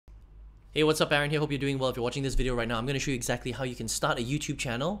Hey, what's up? Aaron here. Hope you're doing well. If you're watching this video right now, I'm going to show you exactly how you can start a YouTube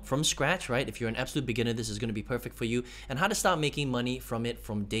channel from scratch, right? If you're an absolute beginner, this is going to be perfect for you, and how to start making money from it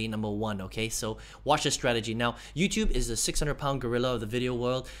from day number one, okay? So watch this strategy. Now, YouTube is a 600-pound gorilla of the video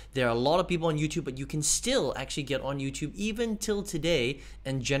world. There are a lot of people on YouTube, but you can still actually get on YouTube even till today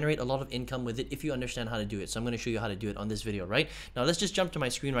and generate a lot of income with it if you understand how to do it. So I'm going to show you how to do it on this video, right? Now, let's just jump to my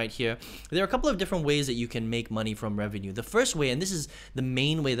screen right here. There are a couple of different ways that you can make money from revenue. The first way, and this is the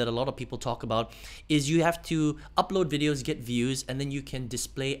main way that a lot of people talk about, is you have to upload videos, get views, and then you can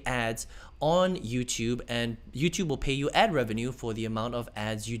display ads on YouTube, and YouTube will pay you ad revenue for the amount of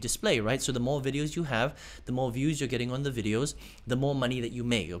ads you display, right? So the more videos you have, the more views you're getting on the videos, the more money that you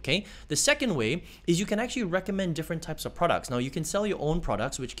make, okay? The second way is you can actually recommend different types of products. Now, you can sell your own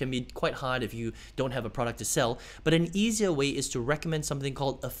products, which can be quite hard if you don't have a product to sell, but an easier way is to recommend something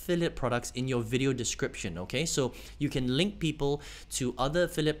called affiliate products in your video description, okay? So you can link people to other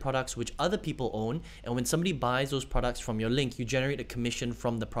affiliate products which other people own, and when somebody buys those products from your link, you generate a commission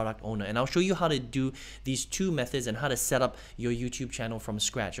from the product owner. And I'll show you how to do these two methods and how to set up your YouTube channel from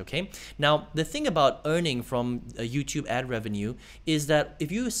scratch, okay? Now, the thing about earning from a YouTube ad revenue is that if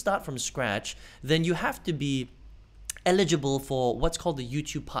you start from scratch, then you have to be eligible for what's called the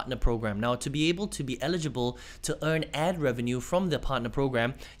YouTube Partner Program. Now, to be able to be eligible to earn ad revenue from the partner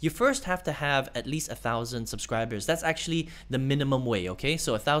program, you first have to have at least 1,000 subscribers. That's actually the minimum way, okay?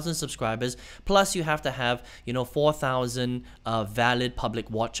 So 1,000 subscribers, plus you have to have, 4,000 valid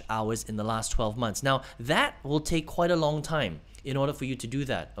public watch hours in the last 12 months. Now, that will take quite a long time in order for you to do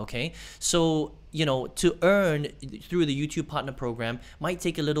that, okay? So, to earn through the YouTube Partner Program might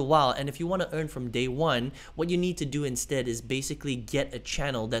take a little while, and if you want to earn from day one, what you need to do instead is basically get a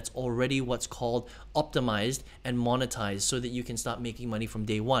channel that's already what's called optimized and monetized so that you can start making money from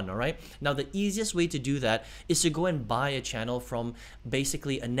day one, all right? Now, the easiest way to do that is to go and buy a channel from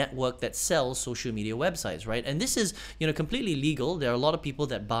basically a network that sells social media websites, right? And this is, completely legal. There are a lot of people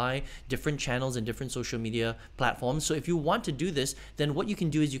that buy different channels and different social media platforms. So if you want to do this, then what you can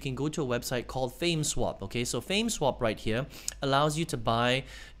do is you can go to a website called FameSwap, okay? So FameSwap right here allows you to buy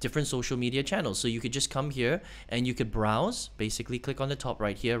different social media channels. So you could just come here and you could browse, basically click on the top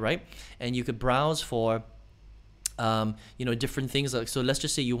right here, right? And you could browse for different things. Like, so let's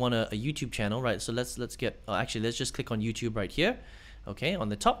just say you want a YouTube channel, right? So let's just click on YouTube right here, okay, on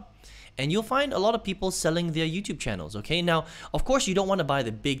the top, and you'll find a lot of people selling their YouTube channels, okay? Now, of course, you don't want to buy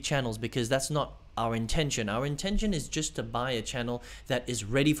the big channels because that's not our intention. Our intention is just to buy a channel that is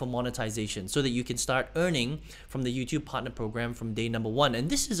ready for monetization so that you can start earning from the YouTube Partner Program from day number one. And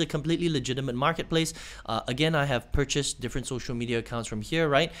this is a completely legitimate marketplace. Again, I have purchased different social media accounts from here,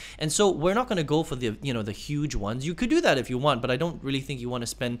 right? And so we're not going to go for the the huge ones. You could do that if you want, but I don't really think you want to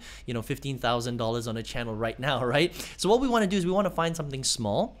spend $15,000 on a channel right now, right? So what we want to do is we want to find something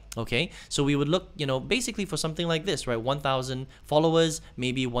small. Okay, so we would look, basically for something like this, right? 1,000 followers,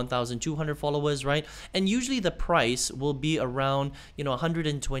 maybe 1,200 followers, right? And usually the price will be around,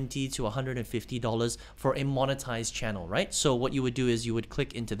 $120 to $150 for a monetized channel, right? So what you would do is you would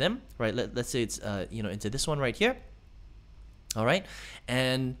click into them, right? Let's say it's, into this one right here. All right,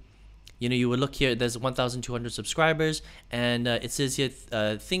 and you would look here, there's 1,200 subscribers, and it says here,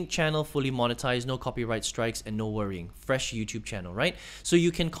 think channel fully monetized, no copyright strikes, and no worrying. Fresh YouTube channel, right? So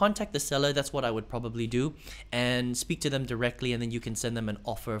you can contact the seller, that's what I would probably do, and speak to them directly, and then you can send them an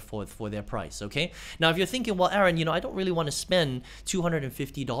offer for their price, okay? Now, if you're thinking, well, Aaron, I don't really want to spend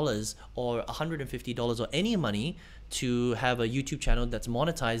 $250 or $150 or any money to have a YouTube channel that's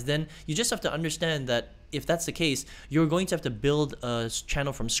monetized, then you just have to understand that if that's the case, you're going to have to build a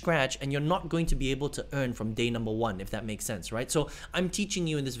channel from scratch, and you're not going to be able to earn from day number one, if that makes sense, right? So I'm teaching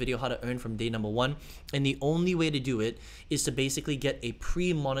you in this video how to earn from day number one, and the only way to do it is to basically get a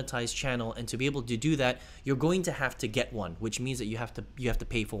pre-monetized channel, and to be able to do that, you're going to have to get one, which means that you have to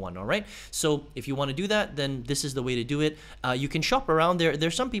pay for one, all right? So if you want to do that, then this is the way to do it. You can shop around there.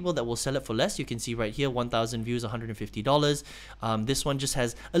 There's some people that will sell it for less. You can see right here, 1,000 views, $150. This one just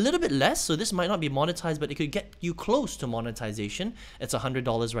has a little bit less, so this might not be monetized, but it could get you close to monetization. It's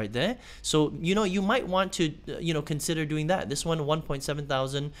 $100 right there. So, you might want to, consider doing that. This one, 1.7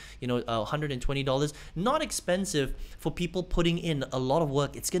 thousand, $120. Not expensive for people putting in a lot of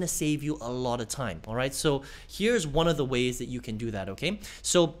work. It's going to save you a lot of time. All right. So here's one of the ways that you can do that. Okay.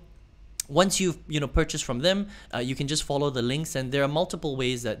 So once you've purchased from them, you can just follow the links, and there are multiple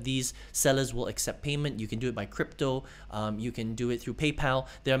ways that these sellers will accept payment. You can do it by crypto, you can do it through PayPal.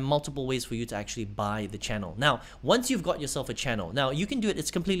 There are multiple ways for you to actually buy the channel. Now, once you've got yourself a channel, now you can do it,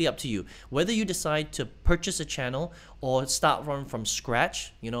 it's completely up to you. Whether you decide to purchase a channel or start from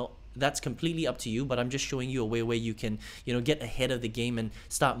scratch, that's completely up to you, but I'm just showing you a way where you can, you know, get ahead of the game and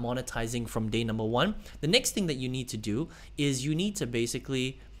start monetizing from day number one. The next thing that you need to do is you need to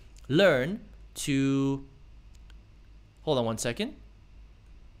basically learn to, hold on one second.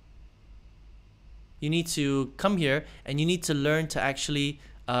 You need to come here and you need to learn to actually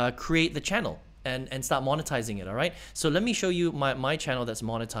create the channel and start monetizing it. All right, so let me show you my channel that's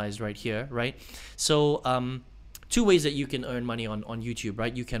monetized right here, right? So two ways that you can earn money on YouTube,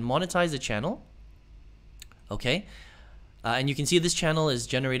 right? You can monetize the channel, okay? And you can see this channel is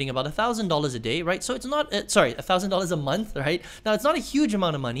generating about $1,000 a day, right? So it's not, sorry, $1,000 a month, right? Now it's not a huge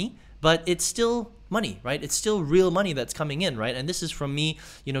amount of money, but it's still money, right? It's still real money that's coming in, right? And this is from me,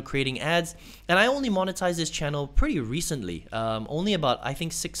 you know, creating ads. And I only monetized this channel pretty recently, only about, I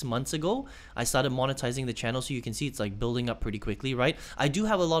think, 6 months ago. I started monetizing the channel, so you can see it's like building up pretty quickly, right? I do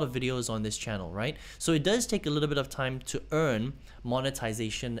have a lot of videos on this channel, right? So it does take a little bit of time to earn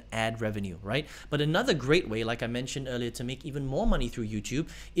monetization ad revenue, right? But another great way, like I mentioned earlier, to make even more money through YouTube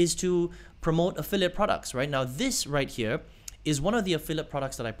is to promote affiliate products, right? Now this right here is one of the affiliate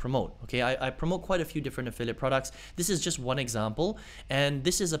products that I promote. Okay, I promote quite a few different affiliate products. This is just one example, and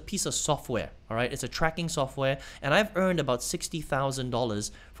this is a piece of software. All right, it's a tracking software, and I've earned about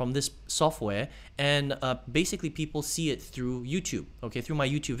 $60,000 from this software, and basically people see it through YouTube. Okay, through my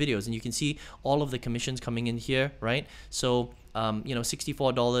YouTube videos, and you can see all of the commissions coming in here, right? So you know,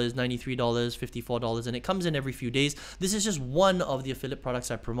 $64, $93, $54, and it comes in every few days. This is just one of the affiliate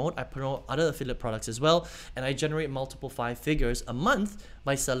products I promote. I promote other affiliate products as well, and I generate multiple 5 figures a month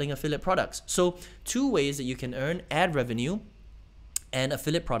by selling affiliate products. So two ways that you can earn ad revenue and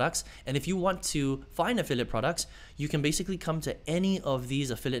affiliate products. And if you want to find affiliate products, you can basically come to any of these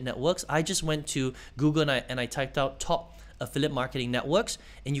affiliate networks. I just went to Google and I typed out top affiliate marketing networks,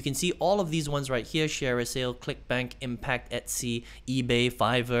 and you can see all of these ones right here: ShareASale, ClickBank, Impact, Etsy, eBay,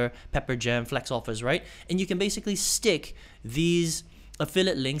 Fiverr, PepperJam, Flex Offers, right? And you can basically stick these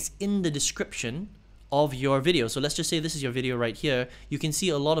affiliate links in the description of your video. So let's just say this is your video right here. You can see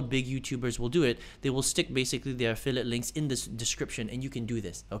a lot of big YouTubers will do it. They will stick basically their affiliate links in this description, and you can do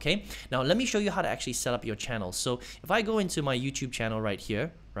this, okay? Now let me show you how to actually set up your channel. So if I go into my YouTube channel right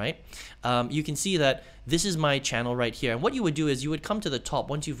here, right, you can see that this is my channel right here. And what you would do is you would come to the top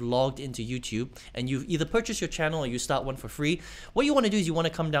once you've logged into YouTube and you've either purchased your channel or you start one for free. What you want to do is you want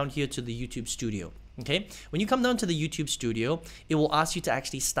to come down here to the YouTube studio. Okay, when you come down to the YouTube studio, it will ask you to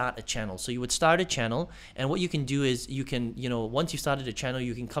actually start a channel. So you would start a channel, and what you can do is you can, you know, once you started a channel,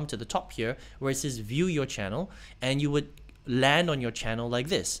 you can come to the top here where it says view your channel, and you would land on your channel like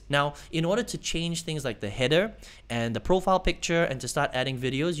this. Now, in order to change things like the header and the profile picture and to start adding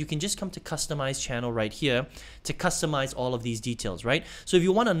videos, you can just come to customize channel right here to customize all of these details, right? So if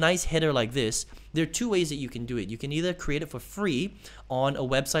you want a nice header like this, there are two ways that you can do it. You can either create it for free on a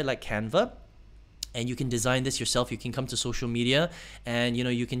website like Canva, and you can design this yourself. You can come to social media and, you know,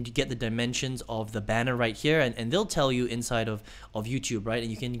 you can get the dimensions of the banner right here, and they'll tell you inside of YouTube, right? And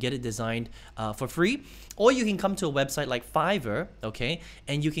you can get it designed for free. Or you can come to a website like Fiverr, okay?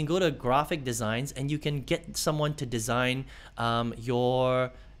 And you can go to graphic designs and you can get someone to design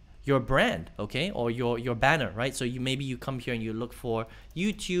your brand, okay? Or your banner, right? So maybe you come here and you look for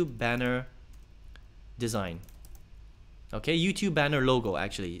YouTube banner design. Okay, YouTube banner logo,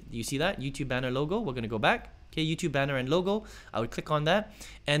 actually. You see that? YouTube banner logo. We're going to go back. Okay, YouTube banner and logo. I would click on that.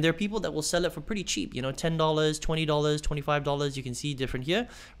 And there are people that will sell it for pretty cheap, you know, $10, $20, $25. You can see different here,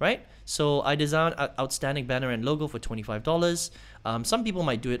 right? So I designed an outstanding banner and logo for $25. Some people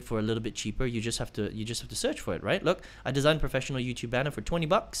might do it for a little bit cheaper. You just have to search for it, right? Look, I designed professional YouTube banner for 20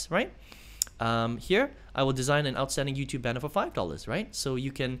 bucks, right? Here, I will design an outstanding YouTube banner for $5, right? So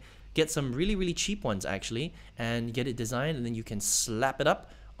you can get some really, really cheap ones actually and get it designed, and then you can slap it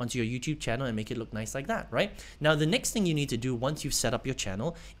up onto your YouTube channel and make it look nice like that, right? Now, the next thing you need to do once you've set up your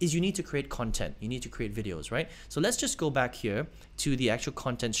channel is you need to create content. You need to create videos, right? So let's just go back here to the actual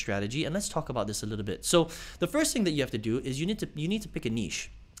content strategy, and let's talk about this a little bit. So the first thing that you have to do is you need to pick a niche,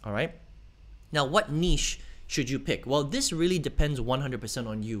 all right? Now, what niche should you pick? Well, this really depends 100%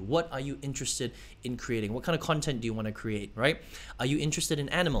 on you. What are you interested in creating? What kind of content do you want to create, right? Are you interested in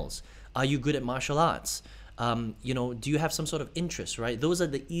animals? Are you good at martial arts? You know, do you have some sort of interest, right? Those are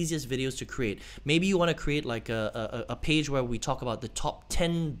the easiest videos to create. Maybe you want to create like a page where we talk about the top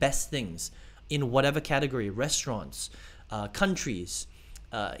 10 best things in whatever category: restaurants, countries,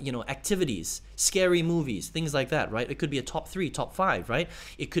 you know, activities, scary movies, things like that, right? It could be a top 3, top 5, right?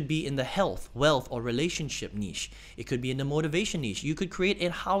 It could be in the health, wealth, or relationship niche. It could be in the motivation niche. You could create a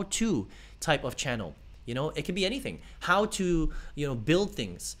how-to type of channel. You know, it could be anything. How to, you know, build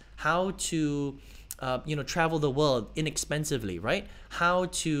things, how to travel the world inexpensively, right? How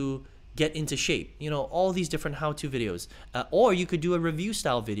to get into shape, all these different how-to videos. Or you could do a review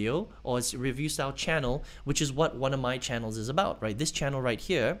style video or a review style channel, which is what one of my channels is about, right? This channel right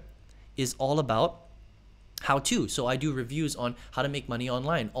here is all about how to. So I do reviews on how to make money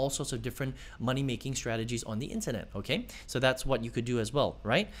online, all sorts of different money making strategies on the internet. Okay, so that's what you could do as well,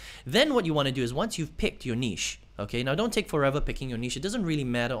 right? Then what you want to do is, once you've picked your niche, okay, now don't take forever picking your niche. It doesn't really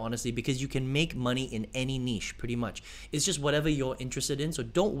matter, honestly, because you can make money in any niche pretty much. It's just whatever you're interested in. So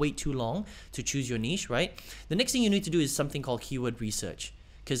don't wait too long to choose your niche, right? The next thing you need to do is something called keyword research.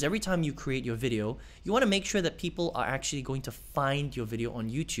 Because every time you create your video, you want to make sure that people are actually going to find your video on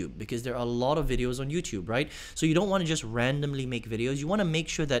YouTube, because there are a lot of videos on YouTube, right? So you don't want to just randomly make videos. You want to make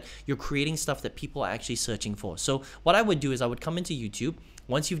sure that you're creating stuff that people are actually searching for. So what I would do is I would come into YouTube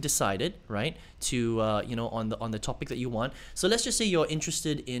once you've decided, right, to on the topic that you want. So let's just say you're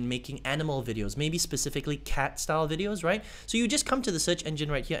interested in making animal videos, maybe specifically cat style videos, right? So you just come to the search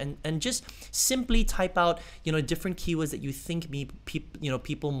engine right here and just simply type out different keywords that you think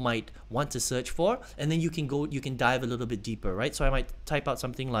people might want to search for, and then you can dive a little bit deeper, right? So I might type out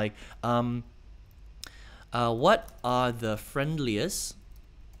something like what are the friendliest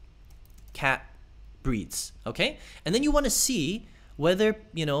cat breeds, okay? And then you want to see whether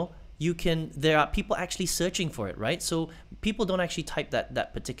there are people actually searching for it, right? So people don't actually type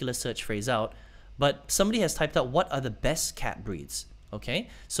that particular search phrase out, but somebody has typed out what are the best cat breeds. Okay,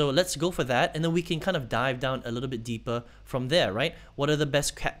 so let's go for that, and then we can kind of dive down a little bit deeper from there, right? What are the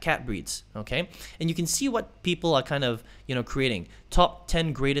best cat breeds? Okay, and you can see what people are kind of creating. Top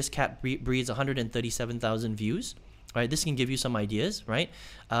 10 greatest cat breeds, 137,000 views. Right, this can give you some ideas, right?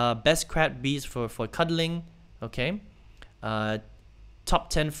 Best cat breeds for cuddling. Okay, top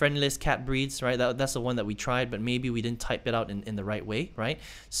 10 friendliest cat breeds, right? That's the one that we tried, but maybe we didn't type it out in the right way, right?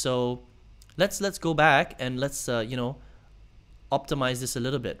 So let's go back and let's optimize this a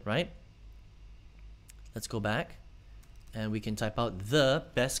little bit, right? Let's go back and we can type out the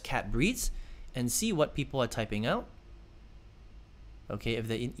best cat breeds and see what people are typing out. Okay, if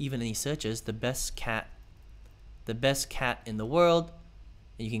there even any searches, the best cat in the world,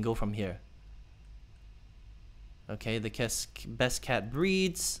 and you can go from here. Okay, the best cat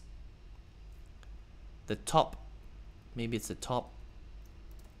breeds, the top, maybe it's the top.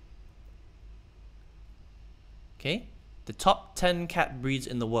 Okay, the top 10 cat breeds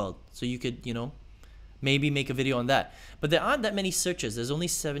in the world. So you could, maybe make a video on that. But there aren't that many searches. There's only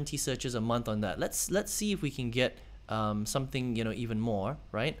 70 searches a month on that. Let's see if we can get something, even more,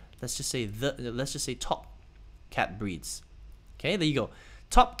 right? Let's just say top cat breeds. Okay, there you go.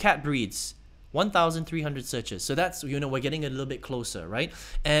 Top cat breeds. 1,300 searches. So that's, we're getting a little bit closer, right?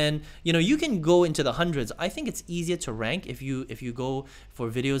 And you can go into the hundreds. I think it's easier to rank if you go for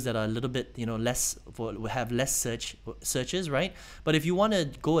videos that are a little bit have less searches, right? But if you want to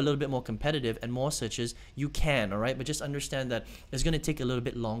go a little bit more competitive and more searches, you can, all right? But just understand that it's going to take a little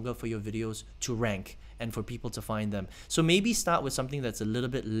bit longer for your videos to rank and for people to find them. So maybe start with something that's a little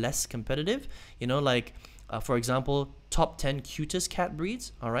bit less competitive, like for example, top 10 cutest cat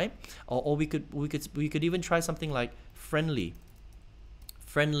breeds, all right? Or we could even try something like friendliest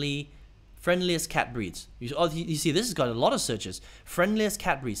cat breeds. You see, this has got a lot of searches. Friendliest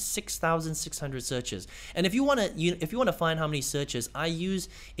cat breeds, 6,600 searches. And if you want to find how many searches, I use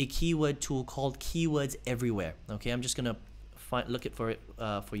a keyword tool called Keywords Everywhere. Okay, I'm just gonna look it for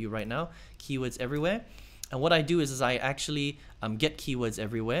you right now. Keywords Everywhere. And what I do is I actually get Keywords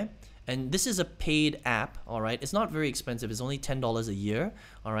Everywhere. And this is a paid app, all right? It's not very expensive. It's only $10 a year,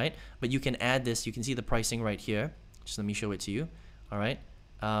 all right? But you can add this. You can see the pricing right here. Just let me show it to you, all right?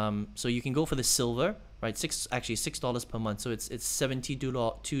 So you can go for the silver, right? $6 per month. So it's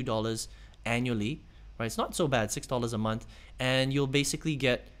 $72 annually, right? It's not so bad, $6 a month, and you'll basically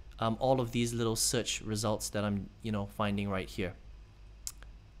get all of these little search results that I'm finding right here.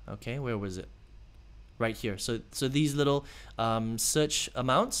 Okay, where was it? Right here. So these little search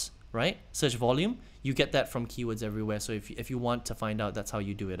amounts, right? Search volume, you get that from Keywords Everywhere. So if you want to find out, that's how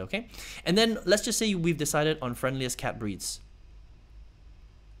you do it, okay? And then let's just say we've decided on friendliest cat breeds.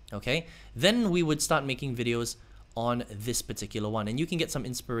 Okay, then we would start making videos on this particular one, and you can get some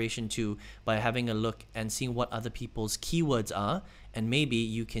inspiration too by having a look and seeing what other people's keywords are, and maybe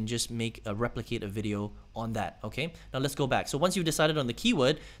you can just replicate a video on that. Okay, now let's go back. So once you've decided on the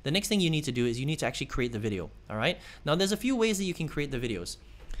keyword, the next thing you need to do is you need to actually create the video. All right, now there's a few ways that you can create the videos.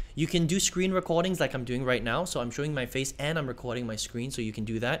 You can do screen recordings like I'm doing right now. So I'm showing my face and I'm recording my screen. So you can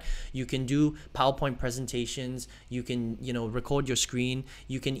do that. You can do PowerPoint presentations. You can, record your screen.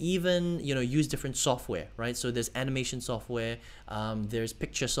 You can even, use different software, right? So there's animation software, there's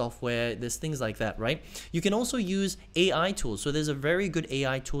picture software, there's things like that, right? You can also use AI tools. So there's a very good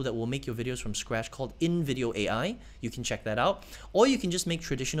AI tool that will make your videos from scratch called InVideo AI. You can check that out. Or you can just make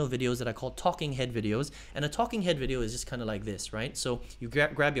traditional videos that are called talking head videos. And a talking head video is just kind of like this, right? So you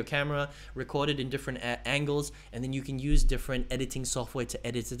grab your camera, record it in different angles, and then you can use different editing software to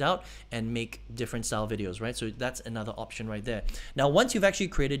edit it out and make different style videos, right? So that's another option right there. Now, once you've actually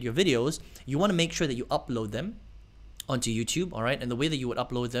created your videos, you want to make sure that you upload them onto YouTube, all right? And the way that you would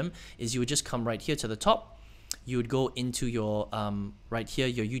upload them is you would just come right here to the top. You would go into your right here,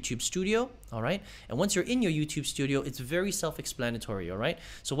 your YouTube studio, all right? And once you're in your YouTube studio, it's very self-explanatory, all right?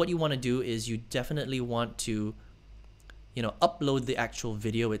 So what you want to do is you definitely want to upload the actual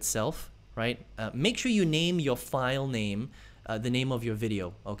video itself, right? Make sure you name your file name, the name of your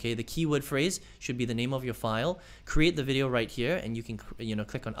video, okay? The keyword phrase should be the name of your file. Create the video right here, and you can,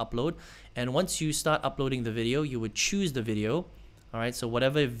 click on upload. And once you start uploading the video, you would choose the video, all right? So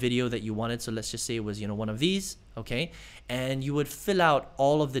whatever video that you wanted, so let's just say it was, one of these, okay? And you would fill out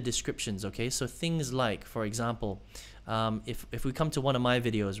all of the descriptions, okay? So things like, for example, if we come to one of my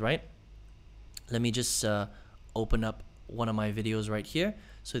videos, right? Let me just open up one of my videos right here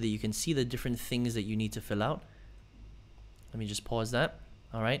so that you can see the different things that you need to fill out. Let me just pause that.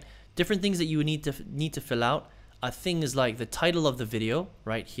 All right, different things that you need to fill out are things like the title of the video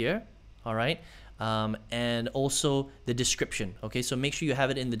right here, all right, and also the description. Okay, so make sure you have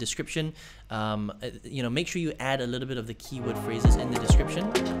it in the description. Make sure you add a little bit of the keyword phrases in the description,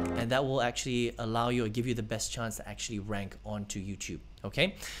 and that will actually allow you or give you the best chance to actually rank onto YouTube.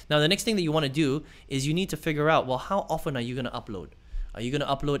 Okay, now the next thing that you want to do is you need to figure out, well, how often are you going to upload? Are you going to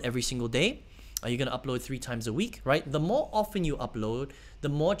upload every single day? Are you going to upload 3 times a week, right? The more often you upload, the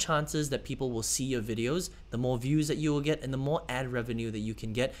more chances that people will see your videos, the more views that you will get, and the more ad revenue that you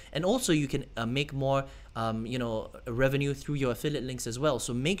can get. And also you can make more, revenue through your affiliate links as well.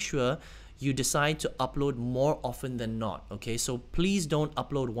 So make sure you decide to upload more often than not, okay? So please don't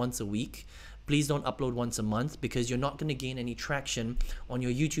upload once a week. Please don't upload once a month, because you're not going to gain any traction on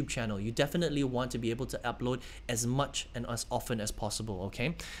your YouTube channel. You definitely want to be able to upload as much and as often as possible,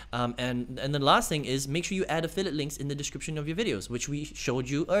 okay? And the last thing is, make sure you add affiliate links in the description of your videos, which we showed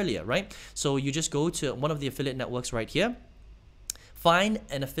you earlier, right? So you just go to one of the affiliate networks right here, find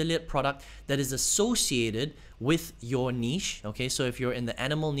an affiliate product that is associated with your niche, okay? So if you're in the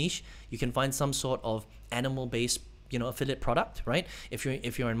animal niche, you can find some sort of animal-based affiliate product, right? If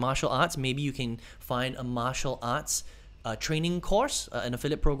you're in martial arts, maybe you can find a martial arts training course, an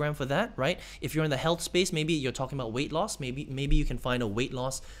affiliate program for that, right? If you're in the health space, maybe you're talking about weight loss, maybe you can find a weight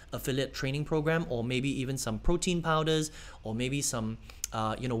loss affiliate training program, or maybe even some protein powders, or maybe some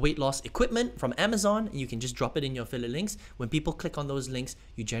weight loss equipment from Amazon. You can just drop it in your affiliate links. When people click on those links,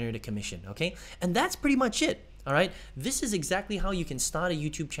 you generate a commission, okay? And that's pretty much it. All right, this is exactly how you can start a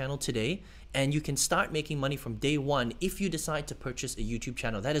YouTube channel today, and you can start making money from day one if you decide to purchase a YouTube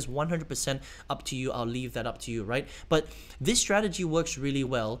channel. That is 100% up to you. I'll leave that up to you, right? But this strategy works really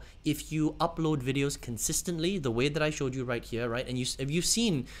well if you upload videos consistently, the way that I showed you right here, right? And if you've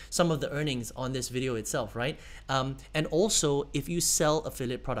seen some of the earnings on this video itself, right? And also, if you sell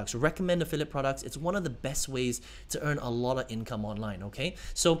affiliate products, recommend affiliate products. It's one of the best ways to earn a lot of income online, okay?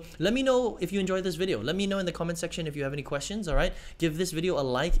 So let me know if you enjoyed this video. Let me know in the comment section if you have any questions, all right? Give this video a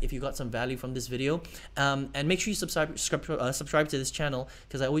like if you got some value from this video, and make sure you subscribe to this channel,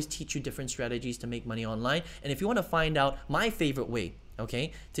 because I always teach you different strategies to make money online. And if you want to find out my favorite way,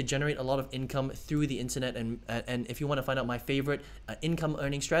 okay, to generate a lot of income through the internet, and if you want to find out my favorite income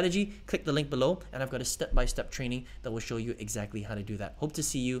earning strategy, click the link below, and I've got a step-by-step training that will show you exactly how to do that. Hope to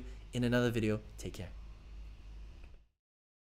see you in another video. Take care.